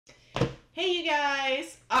Hey you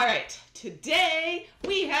guys! Alright, today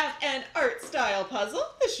we have an art style puzzle.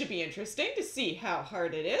 This should be interesting to see how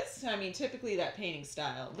hard it is. I mean, typically that painting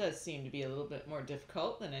style does seem to be a little bit more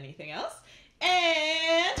difficult than anything else.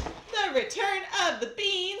 And the return of the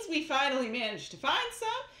beans, we finally managed to find some.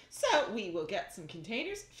 So we will get some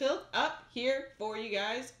containers filled up here for you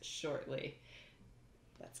guys shortly.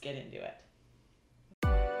 Let's get into it.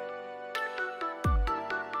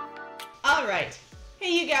 Alright,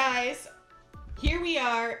 hey you guys! Here we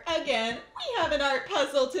are again. We have an art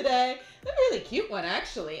puzzle today. A really cute one,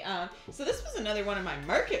 actually. So this was another one of my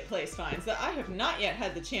marketplace finds that I have not yet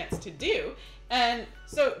had the chance to do. And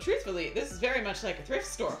so, truthfully, this is very much like a thrift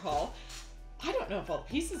store haul. I don't know if all the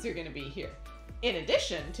pieces are going to be here. In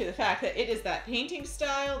addition to the fact that it is that painting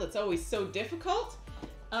style that's always so difficult.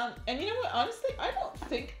 And you know what? Honestly, I don't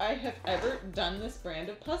think I have ever done this brand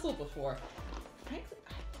of puzzle before. Frankly,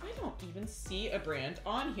 I don't even see a brand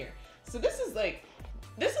on here. So this is like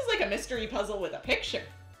a mystery puzzle with a picture.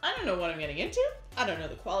 I don't know what I'm getting into. I don't know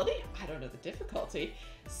the quality. I don't know the difficulty.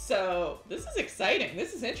 So this is exciting.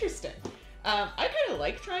 This is interesting. I kind of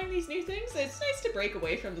like trying these new things. It's nice to break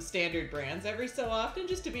away from the standard brands every so often,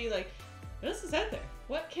 just to be like, what else is out there?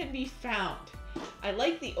 What can be found? I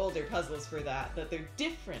like the older puzzles for that they're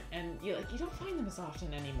different and you don't find them as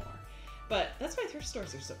often anymore. But that's why thrift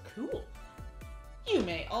stores are so cool. You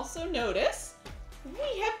may also notice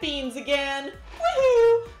we have beans again.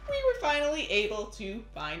 Woohoo! We were finally able to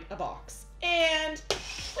find a box. And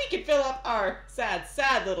we could fill up our sad,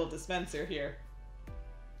 sad little dispenser here.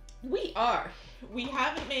 We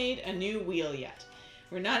haven't made a new wheel yet.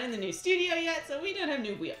 We're not in the new studio yet, so we don't have a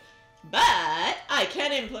new wheel. But I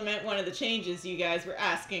can implement one of the changes you guys were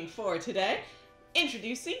asking for today.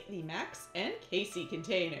 Introducing the Max and Casey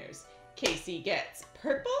containers. Casey gets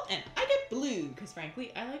purple and I get blue, because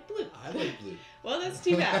frankly, I like blue. I like blue. Well, that's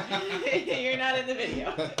too bad. You're not in the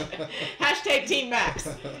video. Hashtag Team Max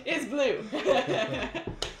is blue.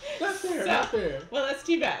 Not fair, not fair. Well, that's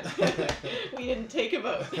too bad. We didn't take a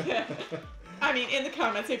vote. I mean, in the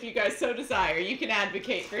comments, if you guys so desire, you can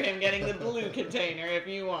advocate for him getting the blue container if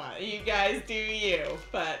you want. You guys do you.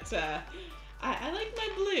 But I like my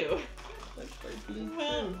blue.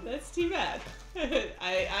 Well, that's too bad.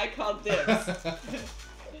 I called dibs.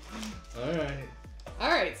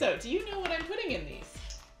 Alright, so do you know what I'm putting in these?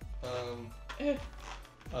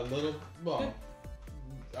 A little, well,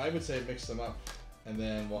 I would say mix them up, and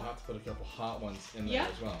then we'll have to put a couple hot ones in there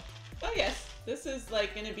as well. Oh yes, this is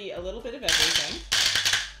like going to be a little bit of everything.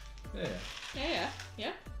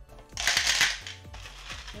 Yeah.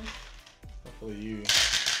 Hopefully you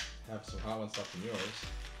have some hot ones left in yours.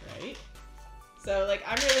 Right. So like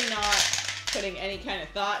I'm really not putting any kind of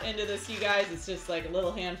thought into this, you guys. It's just like a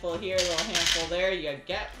little handful here, a little handful there. You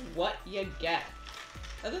get what you get.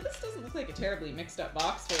 Although this doesn't look like a terribly mixed up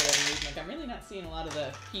box for whatever reason. Like I'm really not seeing a lot of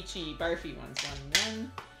the peachy, barfy ones.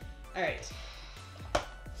 One. Alright.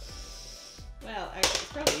 Well, actually,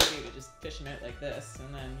 it's probably easier to just fish them out like this,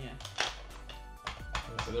 and then, yeah.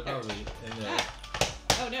 So they're probably in there.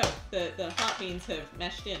 Oh no, the hot beans have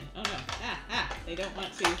meshed in. Oh no. They don't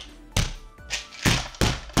want to.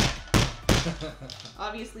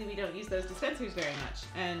 Obviously, we don't use those dispensers very much,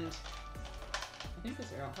 and I think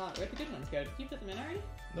those are all hot. Where'd the good ones go? Did you put them in already?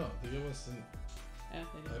 No, the good ones didn't. Oh,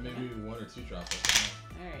 they didn't. Maybe one or two droplets.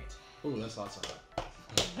 Alright. Ooh, that's lots of hot.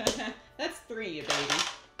 That's 3, you baby.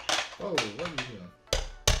 Oh, what are you doing?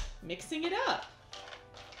 Mixing it up.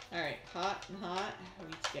 Alright, hot and hot. We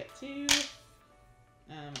each get 2.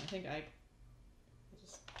 I think I'll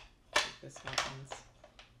just take this one's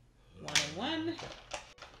 1 and 1.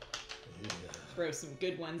 Yeah. Throw some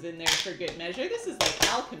good ones in there for good measure. This is like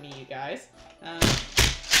alchemy, you guys. Trying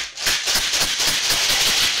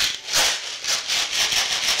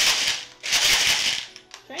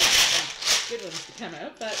to get some good ones to come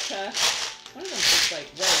out, but one of them's just like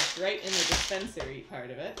wedged right in the dispensary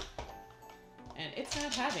part of it. And it's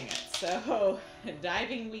not having it, so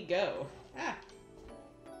diving we go. I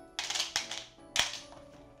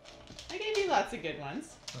gave you lots of good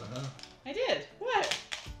ones. I did. What?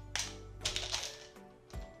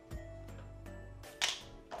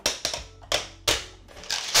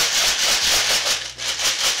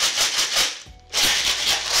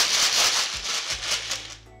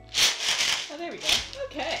 Oh, there we go.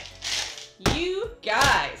 Okay. You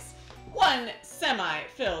guys. 1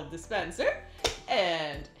 semi-filled dispenser.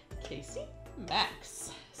 And Casey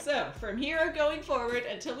Max. So, from here going forward,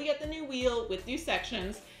 until we get the new wheel with new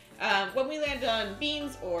sections, when we land on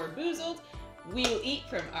beans or boozled, we'll eat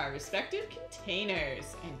from our respective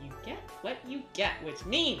containers. And you get what you get, which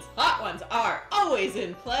means hot ones are always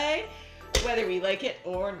in play, whether we like it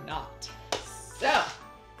or not. So,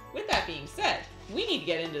 with that being said, we need to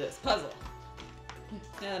get into this puzzle.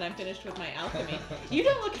 Now that I'm finished with my alchemy. You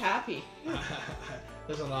don't look happy.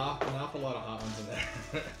 There's an awful lot of hot ones in there.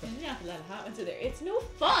 There's an awful lot of hot ones in there. It's no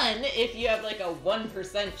fun if you have like a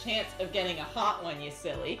 1% chance of getting a hot one, you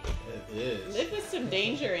silly. It is. Live with some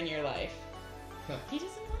danger in your life. He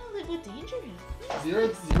doesn't want to live with danger. You're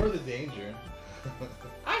the danger.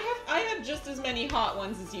 I have just as many hot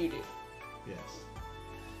ones as you do. Yes.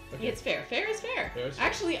 Okay. It's fair. Fair is fair. Fair is fair.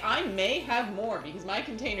 Actually, I may have more because my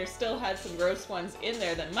container still had some gross ones in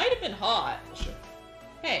there that might have been hot. Sure.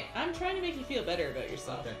 Hey, I'm trying to make you feel better about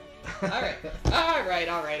yourself. Okay. All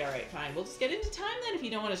right, fine. We'll just get into time then if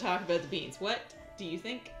you don't want to talk about the beans. What do you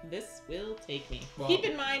think this will take me? Well, keep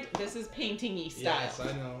in mind, this is painting-y style. Yes,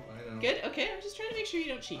 I know. Good? Okay, I'm just trying to make sure you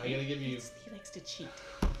don't cheat. I'm gonna give you... He likes to cheat.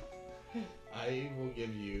 I will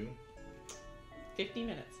give you... 50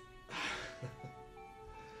 minutes.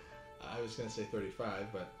 I was gonna say 35,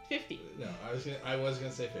 but 50. No, I was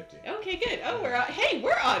gonna say 50. Okay, good. Oh, we're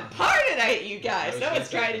on par tonight, you guys. No one's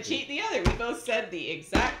trying to cheat the other. We both said the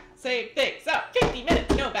exact same thing. So, 50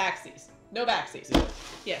 minutes, no backsies. No backsies.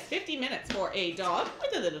 Yes, 50 minutes for a dog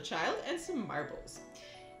with a little child and some marbles.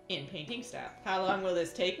 In painting style. How long will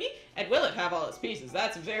this take me? And will it have all its pieces?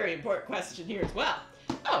 That's a very important question here as well.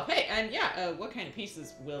 Oh, hey, and yeah, what kind of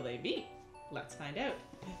pieces will they be? Let's find out.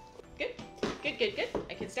 Good.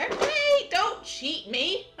 I can start. Wait, don't cheat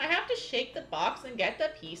me. I have to shake the box and get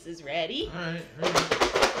the pieces ready. Alright,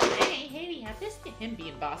 hurry. Hey, we have this to him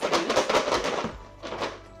being bossy boots.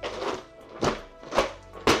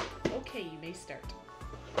 Okay, you may start.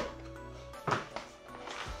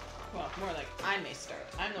 Well, more like I may start.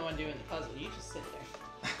 I'm the one doing the puzzle. You just sit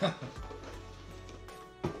there.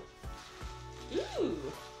 Ooh,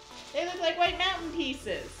 they look like White Mountain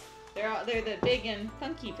pieces. They're the big and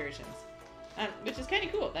funky versions. Which is kind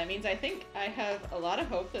of cool. That means I think I have a lot of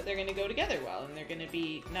hope that they're going to go together well and they're going to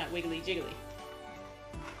be not wiggly jiggly.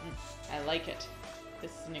 I like it.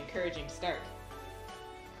 This is an encouraging start.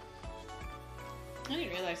 I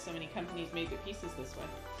didn't realize so many companies made their pieces this way.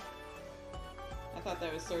 I thought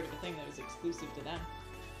that was sort of a thing that was exclusive to them.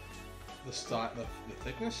 The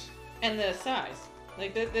thickness? And the size.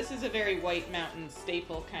 Like, this is a very White Mountain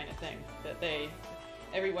staple kind of thing. That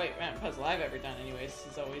every White Mountain puzzle I've ever done anyways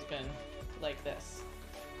has always been like this.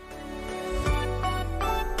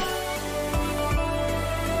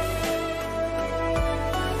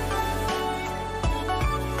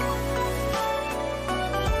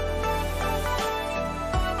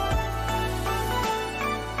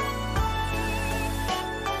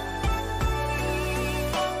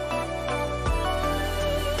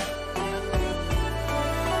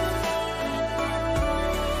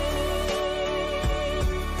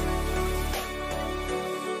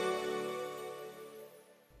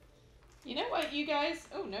 You guys,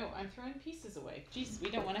 oh no, I'm throwing pieces away. Jesus, we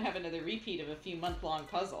don't want to have another repeat of a few month-long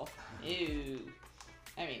puzzle. Ew.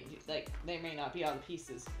 I mean, like, they may not be all the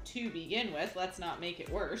pieces to begin with. Let's not make it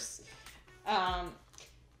worse. I'm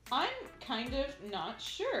kind of not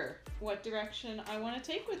sure what direction I want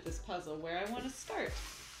to take with this puzzle, where I want to start.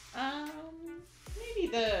 Maybe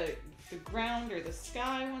the ground or the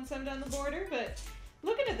sky once I'm done the border, but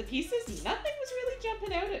looking at the pieces, nothing was really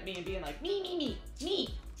jumping out at me and being like, me.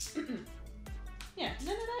 Yeah,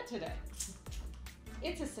 none of that today.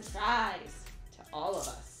 It's a surprise to all of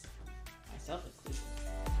us, myself included.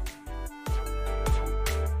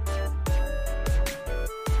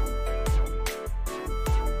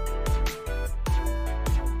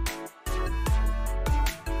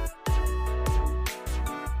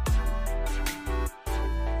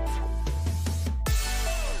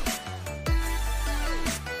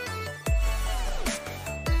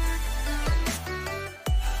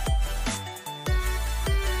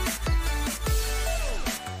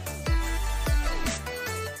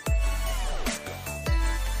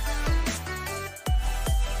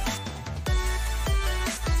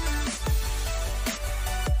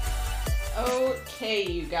 Okay,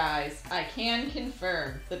 you guys, I can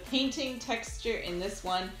confirm the painting texture in this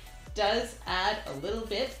one does add a little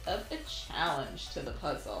bit of a challenge to the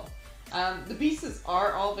puzzle. The pieces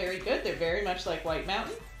are all very good. They're very much like White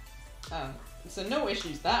Mountain. So no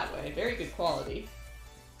issues that way. Very good quality.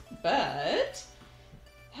 But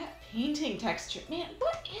that painting texture, man,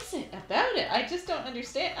 what is it about it? I just don't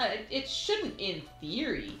understand. It shouldn't, in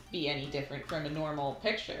theory, be any different from a normal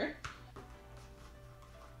picture.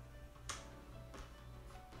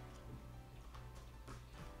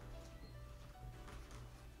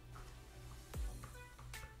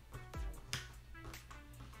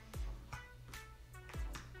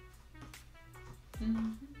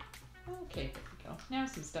 Okay, there we go. Now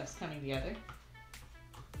some stuff's coming together.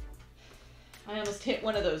 I almost hit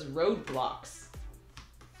one of those roadblocks.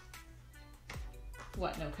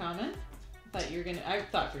 What, no comment? I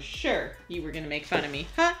thought for sure you were gonna make fun of me.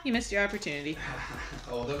 Ha! You missed your opportunity.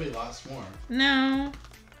 Oh, there'll be lots more. No,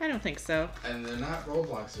 I don't think so. And they're not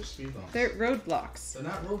roadblocks, they're speed bumps. They're roadblocks. They're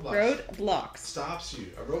not roadblocks. Roadblocks. Stops you.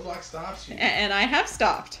 A roadblock stops you. And I have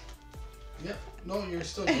stopped. Yep. No, you're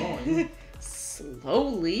still going.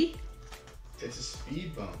 Slowly. It's a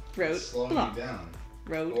speed bump. Road It's slowing block. you down.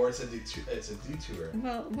 Road. Or it's a detour.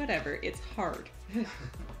 Well, whatever. It's hard.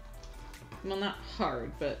 Well, not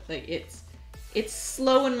hard, but like it's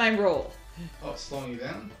slowing my roll. Oh, it's slowing you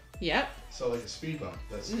down? Yep. So like a speed bump.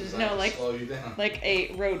 That's designed No, to like slow you down. like a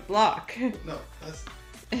roadblock. No, that's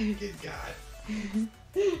good God.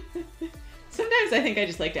 Sometimes I think I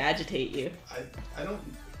just like to agitate you. I don't.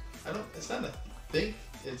 It's not a think.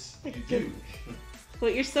 It's you do.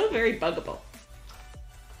 Well, you're so very buggable.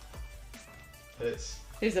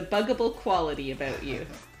 There's a buggable quality about you.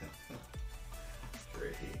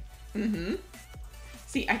 Great. Mm-hmm.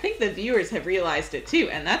 See, I think the viewers have realized it too,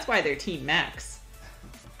 and that's why they're Team Max.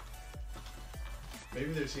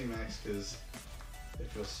 Maybe they're Team Max because they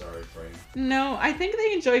feel sorry for you. No, I think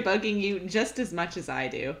they enjoy bugging you just as much as I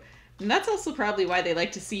do. And that's also probably why they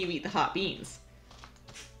like to see you eat the hot beans.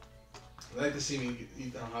 They like to see me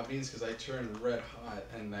eat the hot beans because I turn red hot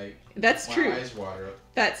and That's my true. eyes water up.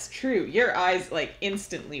 That's true. Your eyes like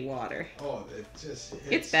instantly water. Oh, it just hits.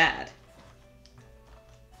 It's bad.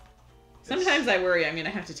 Sometimes I worry I'm gonna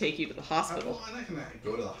have to take you to the hospital. I'm not gonna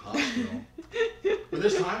go to the hospital. But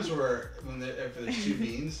there's times where if there's two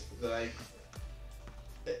beans that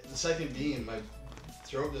the second bean, my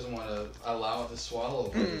throat doesn't want to allow it to swallow.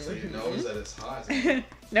 It's like it knows that it's hot. It's like,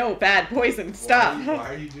 no, bad poison. Stop.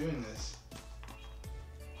 Why are you doing this?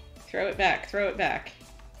 Throw it back. Throw it back.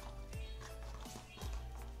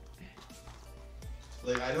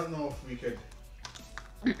 Like, I don't know if we could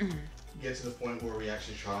get to the point where we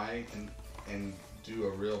actually try and do a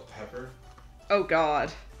real pepper. Oh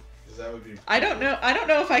God. Because that would be. I don't know. I don't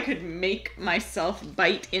know if I could make myself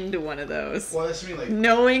bite into one of those. Well, that's I mean, like.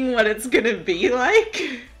 Knowing what it's gonna be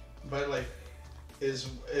like. But like, is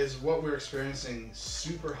what we're experiencing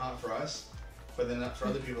super hot for us? But then for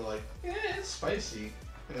other people, like, yeah, it's spicy.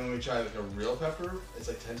 And then when we try like a real pepper, it's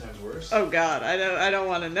like 10 times worse. Oh God, I don't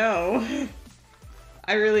want to know.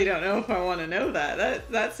 I really don't know if I want to know that.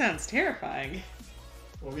 That sounds terrifying.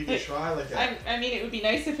 Well, we could try like that. I mean, it would be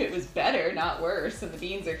nice if it was better, not worse, and the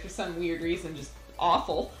beans are for some weird reason just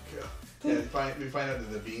awful. Yeah, we find out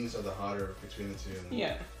that the beans are the hotter between the two.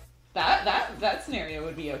 Yeah, that scenario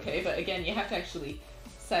would be okay, but again, you have to actually,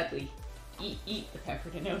 sadly, eat the pepper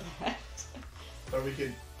to know that. But we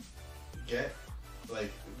could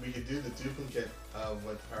we could do the duplicate of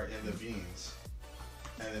what are in the beans,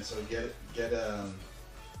 and then so get a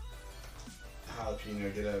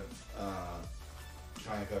jalapeno, get a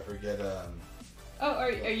cayenne pepper, get Oh,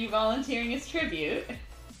 are you volunteering as tribute?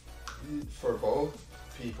 For both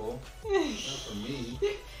people, not for me.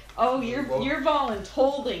 Oh, you're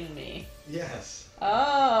voluntolding me. Yes.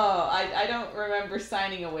 Oh, I don't remember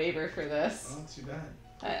signing a waiver for this. Oh, too bad.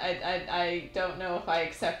 I don't know if I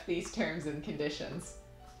accept these terms and conditions.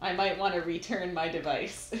 I might want to return my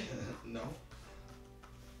device. No.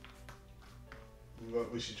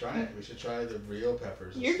 But we should try it. We should try the real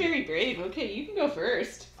peppers. You're very brave. Okay, you can go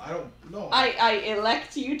first. I don't know. I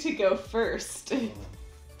elect you to go first. Oh.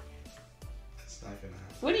 That's not gonna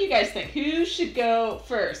happen. What do you guys think? Who should go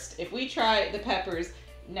first? If we try the peppers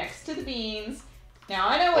next to the beans. Now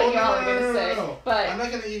I know what y'all are gonna say, but I'm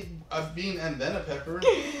not gonna eat a bean and then a pepper.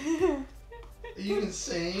 Are you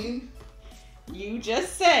insane? You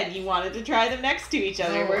just said you wanted to try them next to each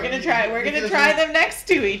other. No, We're gonna try them next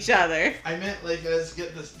to each other. I meant like let's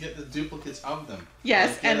get the duplicates of them.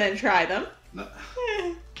 Yes, like, and then try them. No,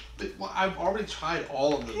 well, I've already tried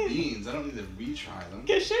all of the beans. I don't need to retry them.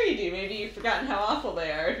 Yeah, sure you do. Maybe you've forgotten how awful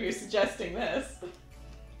they are if you're suggesting this.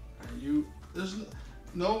 Are you? There's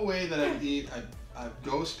no way that I'd eat a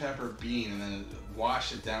ghost pepper bean and then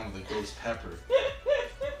wash it down with a ghost pepper.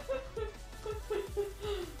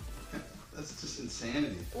 That's just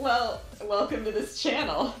insanity. Well, welcome to this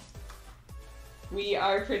channel. We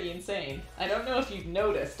are pretty insane. I don't know if you've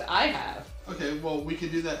noticed. I have. Okay, well, we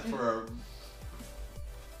could do that for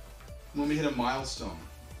when we hit a milestone.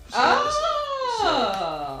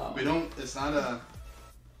 So we don't. It's not a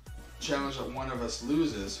challenge that one of us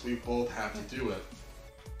loses. We both have to do it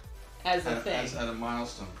as a thing. At a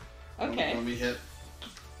milestone. Okay. When we hit.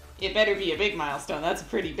 It better be a big milestone. That's a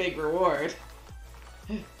pretty big reward.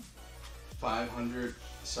 500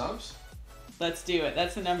 subs? Let's do it.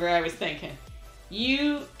 That's the number I was thinking.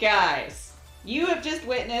 You guys, you have just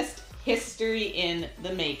witnessed history in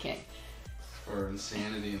the making. Or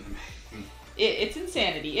insanity in the making. It's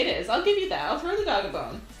insanity. It is. I'll give you that. I'll throw the dog a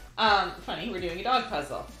bone. Funny, we're doing a dog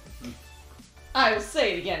puzzle. I will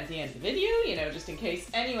say it again at the end of the video, you know, just in case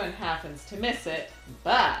anyone happens to miss it,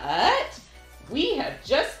 but we have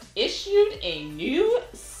just issued a new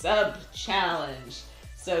sub challenge.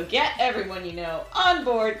 So get everyone you know on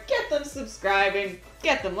board, get them subscribing,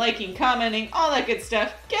 get them liking, commenting, all that good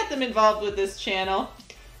stuff. Get them involved with this channel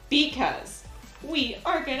because we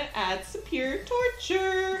are going to add some pure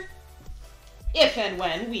torture. If and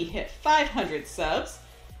when we hit 500 subs,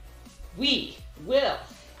 we will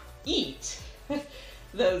eat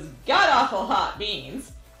those god-awful hot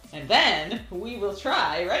beans, and then we will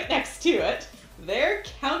try, right next to it, their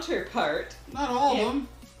counterpart. Not all of them.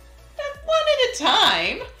 One at a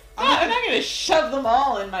time. I'm not going to shove them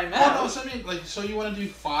all in my mouth. Oh, no, so, I mean, like, so you want to do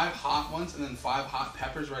 5 hot ones and then 5 hot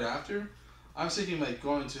peppers right after? I was thinking, like,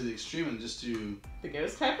 going to the extreme and just do... The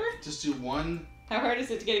ghost pepper? Just do one... How hard is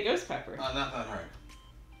it to get a ghost pepper? Not that hard.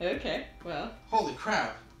 Okay, well... Holy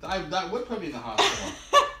crap. That would put me in the hospital.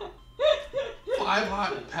 5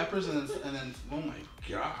 hot peppers and then oh my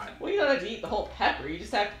god. Well, you don't have to eat the whole pepper. You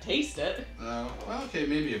just have to taste it. Well, okay,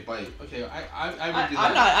 maybe a bite. Okay, I would do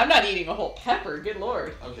that. I'm not eating a whole pepper. Good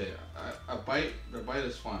lord. Okay, a bite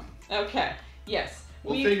is fun. Okay. Yes.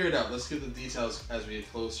 We'll figure it out. Let's get the details as we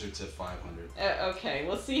get closer to 500. Okay,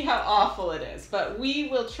 we'll see how awful it is. But we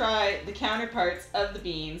will try the counterparts of the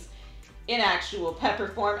beans in actual pepper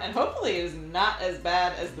form, and hopefully it is not as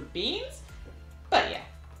bad as the beans. But yeah,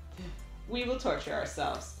 we will torture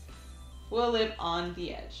ourselves. We'll live on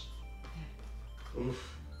the edge.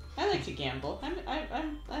 Oof. I like to gamble.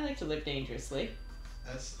 I like to live dangerously.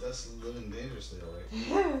 That's living dangerously,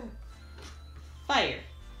 alright. Fire.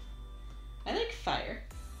 I like fire.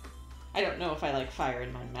 I don't know if I like fire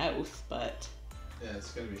in my mouth, but... Yeah,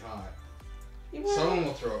 it's gonna be hot. Well... Someone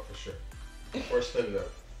will throw up for sure. Or spit it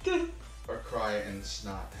out. Or cry and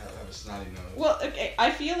have a snotty nose. Well, okay, I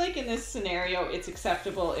feel like in this scenario, it's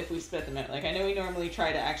acceptable if we spit them out. Like, I know we normally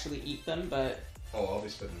try to actually eat them, but... Oh, I'll be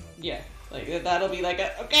spitting them out. Yeah, like, that'll be like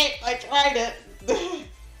okay, I tried it.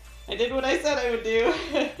 I did what I said I would do.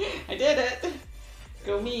 I did it.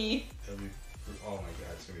 Go me. It'll be... Oh my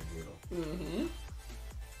god, it's gonna be brutal. Mm-hmm.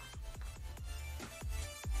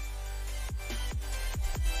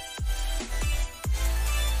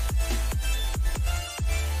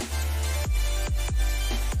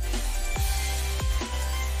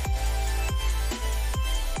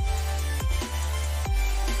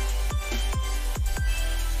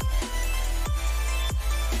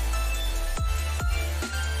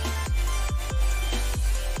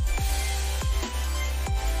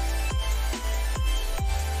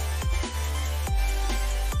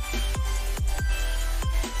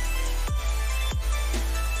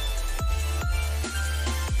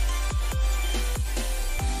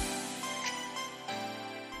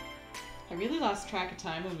 I really lost track of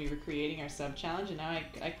time when we were creating our sub challenge, and now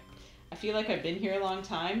I feel like I've been here a long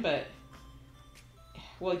time, but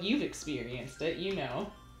well, you've experienced it, you know.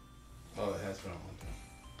 Oh, it has been a long time.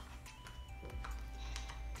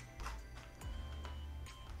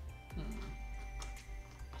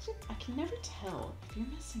 I can never tell if you're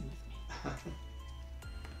messing with me.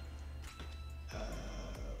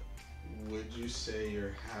 Would you say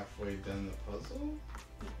you're halfway done the puzzle?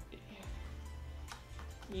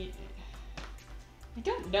 I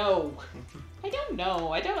don't know. I don't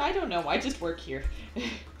know. I don't know. I just work here.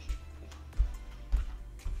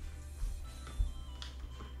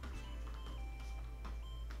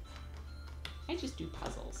 I just do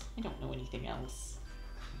puzzles. I don't know anything else.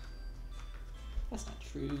 That's not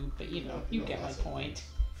true, but you know, you get my point.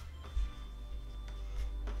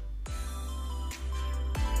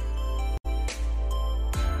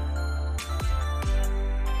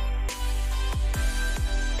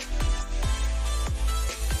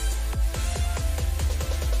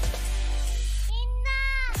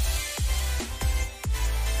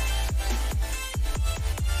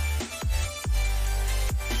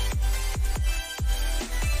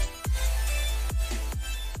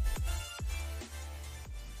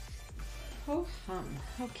 Oh hum.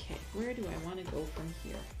 Okay, where do I want to go from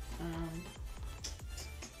here?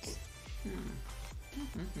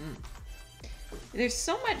 There's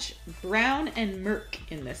so much brown and murk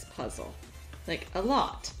in this puzzle. Like, a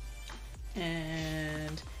lot.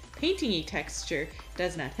 And painting-y texture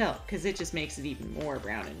does not help, because it just makes it even more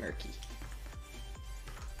brown and murky.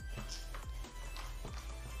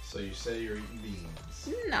 So you say you're eating beans.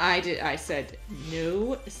 No, I said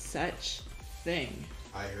no such thing.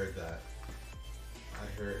 I heard that. I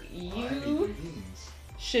heard You I'm eating beans.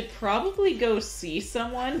 should probably go see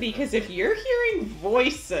someone, because if you're hearing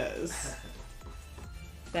voices...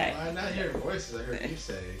 I'm not hearing voices, I heard you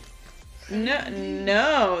say.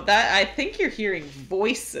 No, that I think you're hearing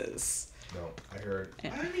voices. No, I heard,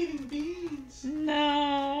 I'm eating beans.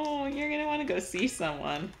 No, you're gonna want to go see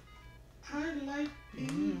someone. I like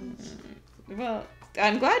beans. Well,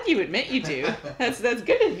 I'm glad you admit you do. That's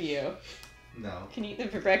good of you. No. You can eat them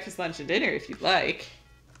for breakfast, lunch, and dinner if you'd like.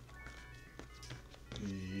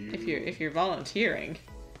 If you're volunteering.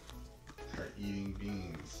 Are eating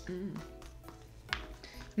beans.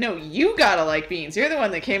 No, you gotta like beans. You're the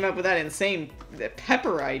one that came up with that insane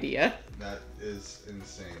pepper idea. That is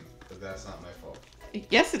insane, but that's not my fault.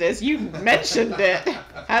 Yes, it is. You mentioned it.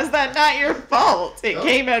 How's that not your fault? It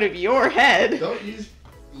came out of your head. Don't use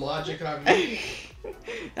logic on me.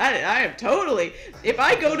 I am totally... If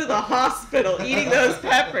I go to the hospital eating those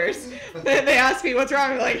peppers, then they ask me what's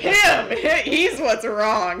wrong, I'm like, him! He's what's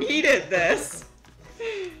wrong. He did this.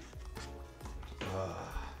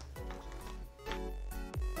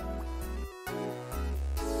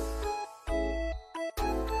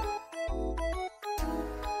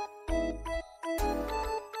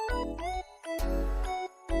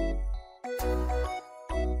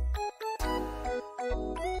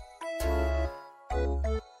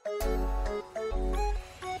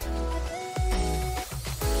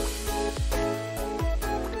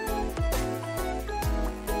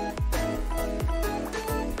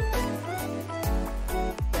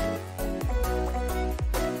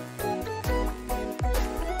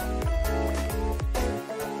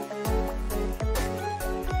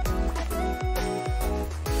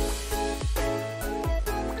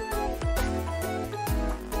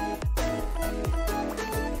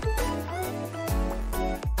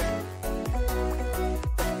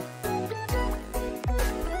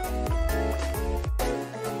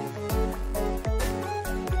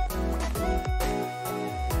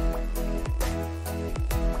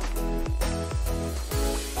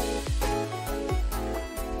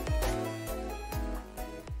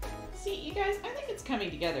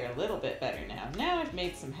 Coming together a little bit better now. Now I've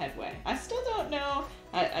made some headway. I still don't know.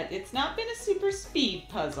 It's not been a super speed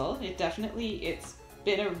puzzle. It's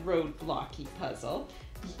been a roadblocky puzzle.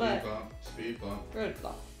 Speed bump.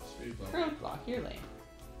 Roadblock. Speed bump. Roadblock, you're lame.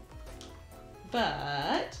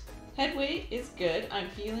 But headway is good. I'm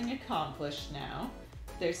feeling accomplished now.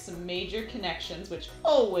 There's some major connections, which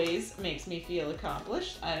always makes me feel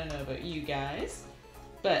accomplished. I don't know about you guys,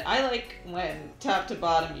 but I like when top to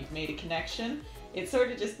bottom you've made a connection. It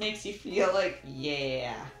sort of just makes you feel like,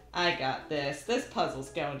 yeah, I got this. This puzzle's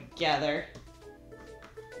going together.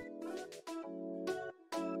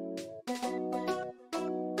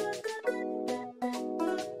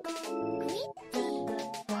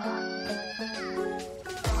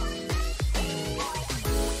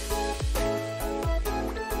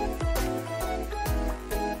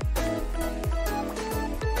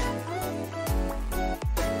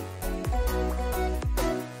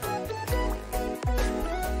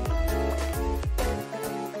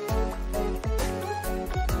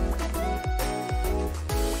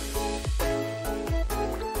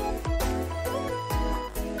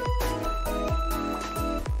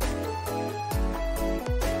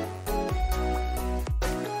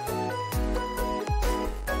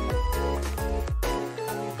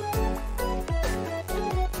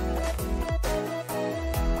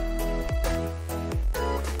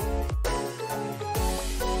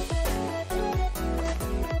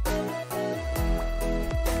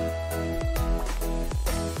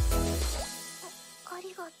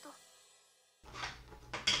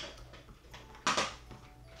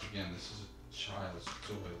 Again, this is a child's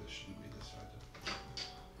toy that shouldn't be decided.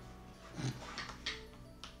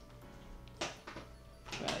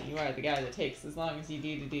 Well, you are the guy that takes as long as you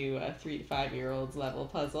do to do a 3 to 5 year old's level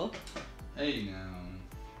puzzle. Hey now,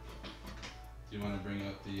 do you want to bring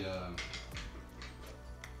up the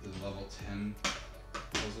level 10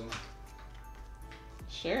 puzzle?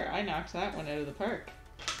 Sure, I knocked that one out of the park.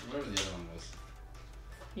 Whatever the other one was.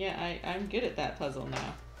 Yeah, I'm good at that puzzle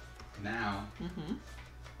now. Now? Mm-hmm.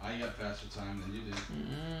 I got faster time than you did.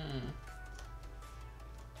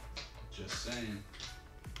 Just saying.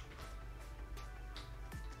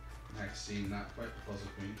 Maxine, not quite the puzzle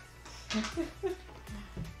queen.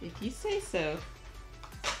 If you say so.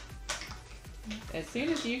 As soon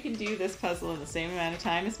as you can do this puzzle in the same amount of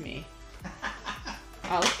time as me,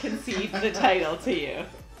 I'll concede the title to you.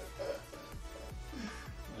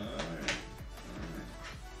 Alright.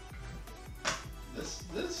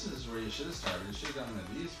 This is where you should have started. You should have done one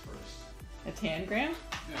of these first. A tangram?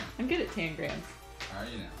 Yeah. I'm good at tangrams. Are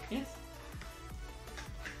you now? Yes.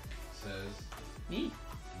 Says Me.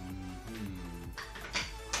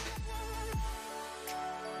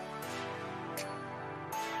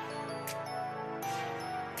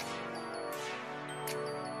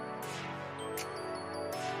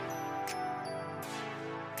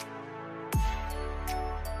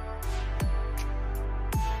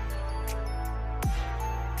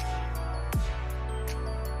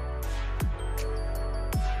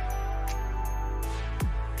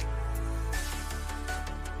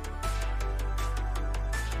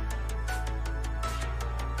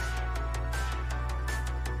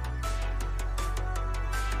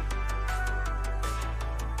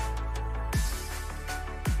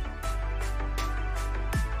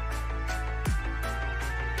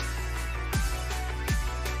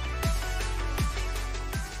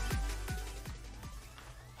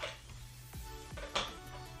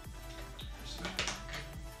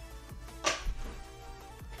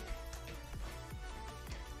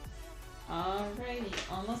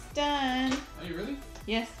 almost done. Are you really?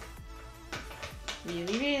 Yes.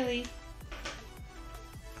 Really, really.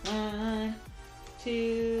 1,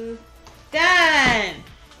 2, done!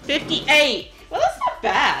 58. Well, that's not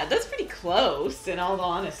bad. That's pretty close, in all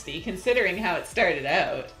honesty, considering how it started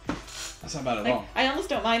out. That's not bad at Like, all. I almost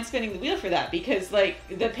don't mind spinning the wheel for that because, like,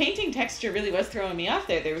 the painting texture really was throwing me off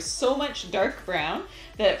there. There was so much dark brown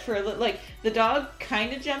that like, the dog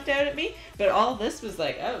kind of jumped out at me, but all this was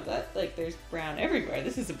like, oh, that, like, there's brown everywhere.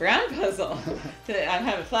 This is a brown puzzle. I'm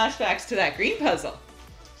having flashbacks to that green puzzle.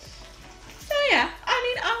 So yeah, I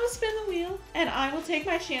mean, I will spin the wheel, and I will take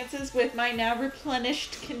my chances with my now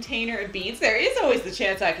replenished container of beads. There is always the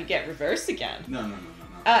chance I could get reversed again. No.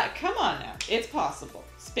 Come on now. It's possible.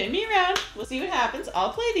 Spin me around. We'll see what happens.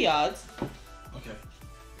 I'll play the odds. Okay.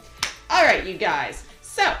 All right, you guys.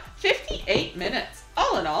 So, 58 minutes.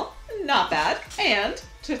 All in all, not bad. And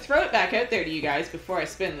to throw it back out there to you guys before I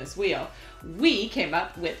spin this wheel, we came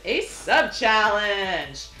up with a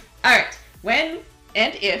sub-challenge. All right. When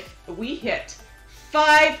and if we hit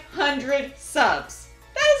 500 subs,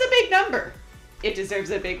 that is a big number. It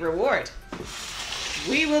deserves a big reward.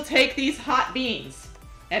 We will take these hot beans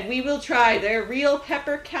and we will try their real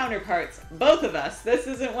pepper counterparts, both of us. This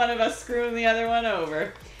isn't one of us screwing the other one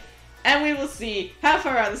over. And we will see how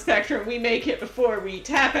far on the spectrum we make it before we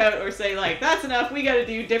tap out or say, like, that's enough, we gotta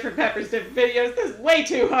do different peppers, different videos, this is way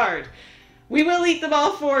too hard. We will eat them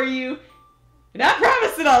all for you. Not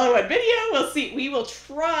promised it all in one video. We'll see. We will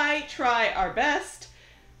try our best.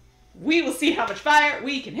 We will see how much fire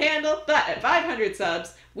we can handle. But at 500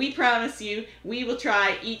 subs, we promise you, we will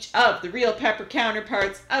try each of the real pepper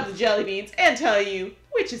counterparts of the jelly beans and tell you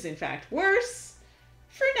which is in fact worse.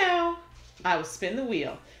 For now, I will spin the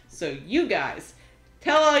wheel. So you guys,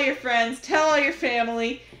 tell all your friends, tell all your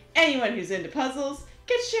family, anyone who's into puzzles,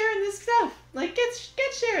 get sharing this stuff. Like,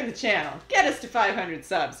 get sharing the channel. Get us to 500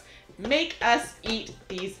 subs. Make us eat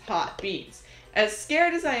these hot beans. As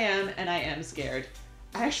scared as I am, and I am scared,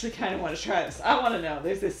 I actually kind of want to try this. I want to know.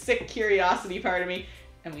 There's this sick curiosity part of me.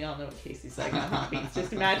 And we all know what Casey's like on hot beans.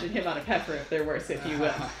 Just imagine him on a pepper if they're worse, if you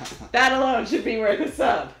will. That alone should be worth a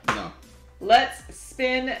sub. No. Let's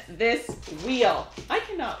spin this wheel. I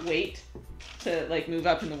cannot wait to, like, move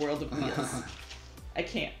up in the world of wheels. I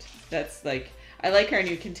can't. That's like, I like our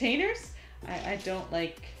new containers. I don't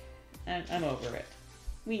like, I'm over it.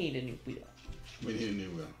 We need a new wheel. We need a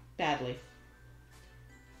new wheel. Badly.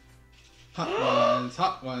 Hot ones,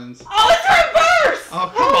 hot ones. Oh, it's reverse!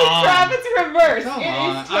 Oh, come Holy on. crap, it's reverse. Come It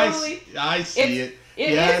on. is totally... I see it.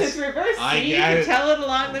 It Yes. is, it's reverse. I See, you get can it. tell it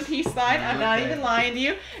along the peace line. I'm not Okay. even lying to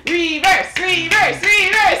you. Reverse, reverse,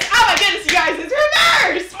 reverse. Oh my goodness, you guys, it's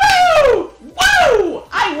reverse! Woo! Woo!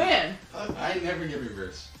 I win. I never get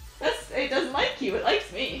reverse. It doesn't like you, it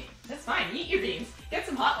likes me. That's fine, eat your beans. Get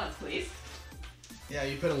some hot ones, please. Yeah,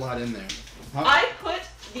 you put a lot in there. I put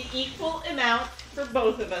the equal amount for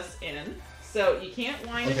both of us in, so you can't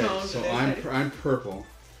whine and moan. Okay, so without I'm purple.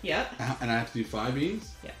 Yep. And I have to do 5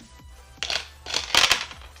 beans? Yeah.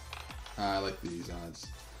 I like these odds.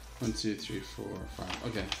 1, 2, 3, 4, 5.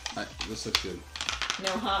 Okay, this looks good.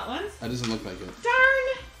 No hot ones? That doesn't look like it.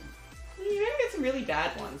 Darn! You maybe get some really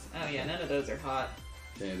bad ones. Oh yeah, none of those are hot.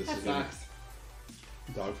 Okay, this That is sucks.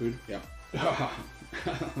 good. Dog food? Yeah. Oh,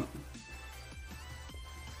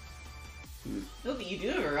 but you do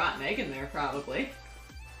have a rotten egg in there, probably.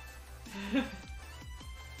 I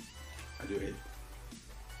do hate.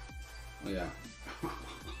 Oh yeah. I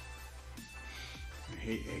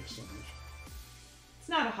hate eggs so much. It's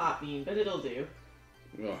not a hot bean, but it'll do.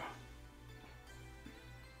 Ugh.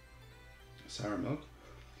 Sour milk?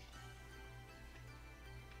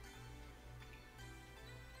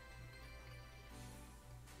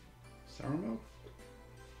 Sour milk?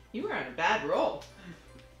 You were on a bad roll.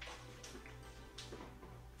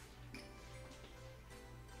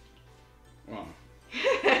 Wow.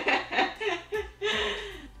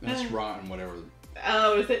 That's rotten, whatever.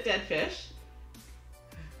 Oh, is it dead fish?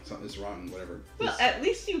 It's rotten, whatever. Well, at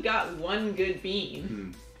least you got one good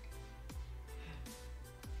bean.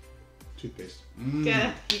 Toothpaste.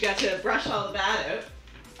 Yeah, you got to brush all the bad out.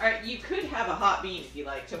 Alright, you could have a hot bean if you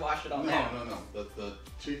like to wash it all down. No. The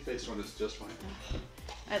toothpaste one is just fine.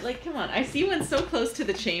 Come on. I see one so close to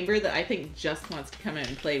the chamber that I think just wants to come in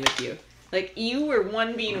and play with you. Like, you were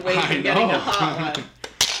one bean away from getting a hot one.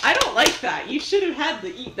 I don't like that. You should have had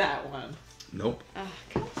to eat that one. Nope.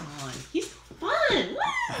 Come on. He's fun.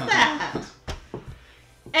 What is that?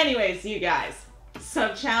 Anyways, you guys,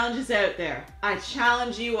 some challenges out there. I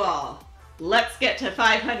challenge you all. Let's get to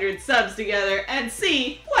 500 subs together and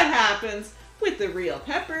see what happens with the real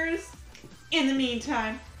peppers. In the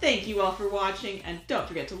meantime, thank you all for watching, and don't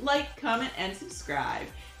forget to like, comment, and subscribe.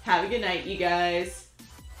 Have a good night, you guys.